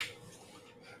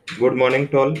Good morning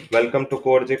to all. Welcome to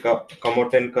Coergy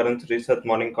Commodity and Currency Research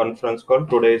Morning Conference Call.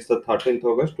 Today is the 13th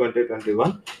August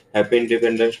 2021. Happy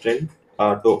Independence Day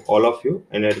to all of you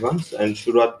in advance. And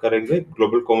शुरुआत करेंगे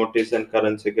global commodities and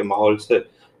currency के माहौल से।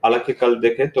 हालांकि कल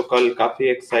देखें तो कल काफी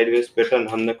एक साइडवेज पैटर्न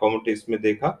हमने कमोडिटीज में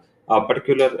देखा।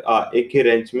 पर्टिकुलर एक ही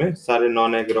रेंज में सारे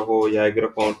नॉन एग्रो हो या एग्रो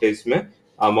कमोडिटीज में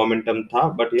मोमेंटम था,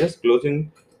 but yes closing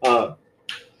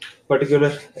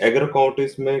particular agro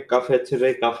commodities में काफी अच्छे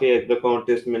रहे। काफी एग्रो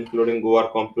कमोडिटीज में इंक्लूडिंग गुआर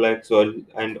complex oil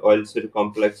and oil seed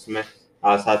complex में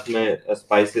साथ में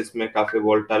स्पाइसेस में काफी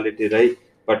वोलेटिलिटी रही,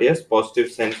 बट यस पॉजिटिव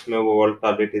सेंस में वो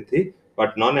वोलेटिलिटी थी।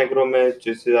 बट नॉन एग्रो में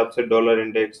जिस हिसाब से डॉलर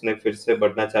इंडेक्स ने फिर से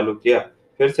बढ़ना चालू किया,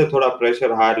 फिर से थोड़ा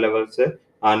प्रेशर हायर लेवल से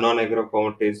नॉन एग्रो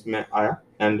कमोडिटीज में आया।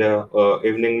 एंड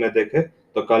इवनिंग में देखे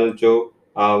तो कल जो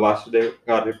वासुदेव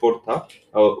का रिपोर्ट था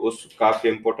उस काफी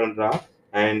इम्पोर्टेंट रहा।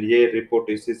 एंड ये रिपोर्ट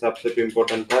इस हिसाब से भी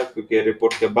इम्पोर्टेंट था क्योंकि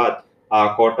रिपोर्ट के बाद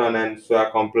कॉटन एंड सोया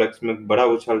कॉम्प्लेक्स में बड़ा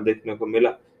उछाल देखने को मिला।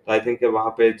 तो आई थिंक वहां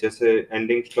पे जैसे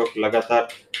एंडिंग स्टॉक लगातार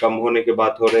कम होने की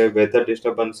बात हो रहे, वेदर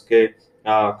डिस्टर्बेंस के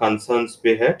कंसर्न्स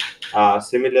भी है।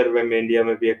 सिमिलर वे में इंडिया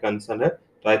में भी एक कंसर्न है,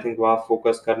 तो आई थिंक वहाँ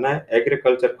फोकस करना है।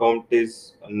 एग्रीकल्चर कमोडिटीज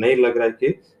नहीं लग रहा है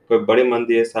कि कोई बड़ी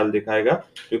मंदी ये साल दिखाएगा,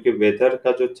 क्योंकि वेदर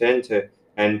का जो चेंज है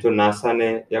एंड जो नासा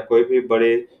ने या कोई भी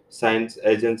बड़े साइंस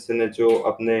एजेंसी ने जो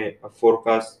अपने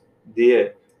फोरकास्ट दिए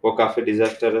वो काफी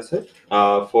डिजास्टरस है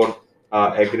for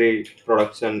agri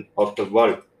production of the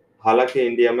world. हालांकि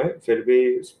इंडिया में फिर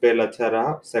भी स्पेल अच्छा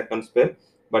रहा, सेकंड स्पेल,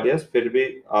 बट यस फिर भी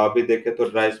अभी देखे तो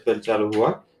ड्राई स्पेल चालू हुआ।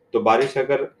 तो बारिश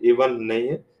अगर इवन नहीं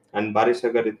है एंड बारिश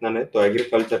अगर इतना नहीं तो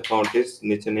एग्रीकल्चर काउंटीज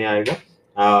नीचे नहीं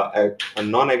आएगा।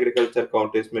 नॉन एग्रीकल्चर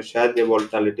काउंटीज में शायद ये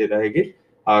वोलेटिलिटी रहेगी।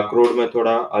 क्रूड में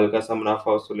थोड़ा हल्का सा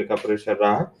मुनाफा वसूली का प्रेशर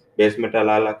रहा है। बेस मेटल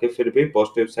हालांकि फिर भी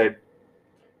पॉजिटिव साइड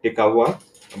टिका हुआ।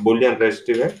 बुलियन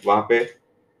रेजिस्टिव है, वहां पे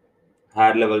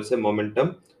हायर लेवल से मोमेंटम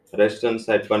रेजिस्टेंस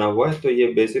साइड बना हुआ है। तो ये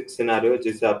बेसिक सिनेरियो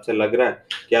जिसे आपसे लग रहा है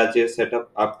कि आज ये सेटअप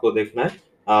आपको देखना है।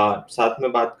 साथ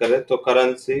में बात करें तो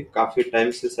करेंसी काफी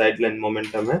टाइम से साइडलाइन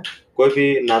मोमेंटम है। कोई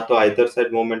भी ना तो आइदर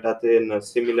साइड मोमेंट आते हैं,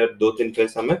 सिमिलर 2-3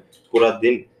 पैसा में पूरा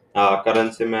दिन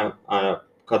करेंसी में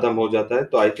खत्म हो जाता है।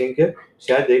 तो आई थिंक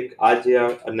शायद एक आज या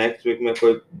नेक्स्ट वीक में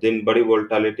कोई दिन बड़ी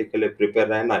वोलेटिलिटी के लिए प्रिपेयर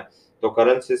रहना है। तो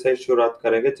करेंसी से शुरुआत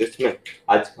करेंगे, जिसमें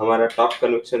आज हमारा टॉप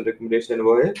कन्विक्शन रिकमेंडेशन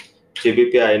वो है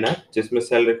जीबीपी आईएनआर, जिसमें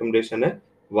सेल रिकमेंडेशन है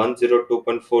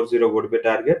 102.40 would be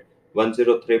target,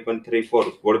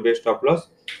 103.34 would be stop loss.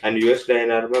 And USD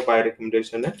INR में बाय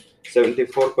रिकमेंडेशन है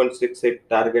 74.68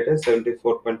 टारगेट है,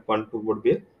 74.12 वुड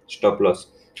बी स्टॉप लॉस।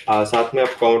 साथ में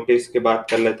आप कमोडिटीज की बात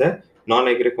कर लेते हैं। नॉन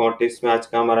एग्री कमोडिटीज में आज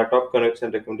का हमारा टॉप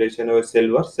कनेक्शन रिकमेंडेशन है वो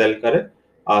सिल्वर सेल करे।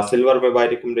 सिल्वर में बाय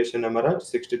रिकमेंडेशन हमारा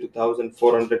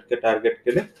 62,400 के टारगेट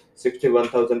के लिए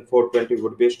 61,420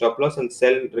 would be stop loss. And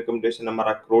cell recommendation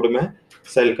हमारा क्रूड में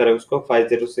सेल करे उसको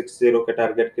 5060 के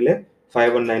टारगेट के लिए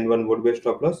 5191 वुड बी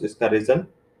स्टॉप लॉस। इसका रीजन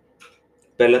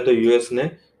पहले तो यूएस ने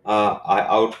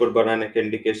आउटपुट बढ़ाने के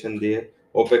इंडिकेशन दिए।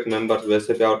 ओपेक मेंबर्स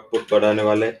वैसे भी आउटपुट बढ़ाने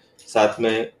वाले। साथ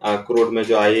में क्रूड में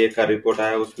जो आईए का रिपोर्ट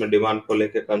आया उसमें डिमांड को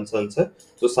लेकर कंसर्न है।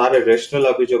 तो सारे रेशनल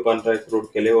अभी जो बन रहे हैं क्रूड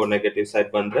के लिए वो नेगेटिव साइड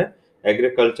बन रहे हैं।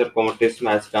 एग्रीकल्चर कमोडिटीज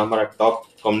में आज का हमारा टॉप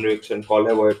कन्विक्शन कॉल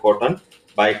है वो है कॉटन।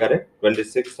 बाय करे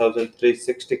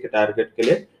 26,360 के टारगेट के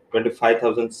लिए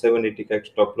 25,780 का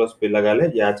स्टॉप लॉस भी लगा ले।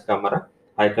 ये आज का हमारा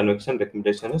हाई कन्विक्शन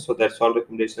रिकमेंडेशन है। So that's all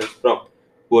recommendations from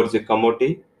towards the commodity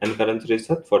and currency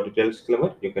research. For detailed disclaimer,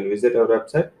 you can visit our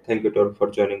website. Thank you to all for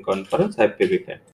joining conference. Happy weekend.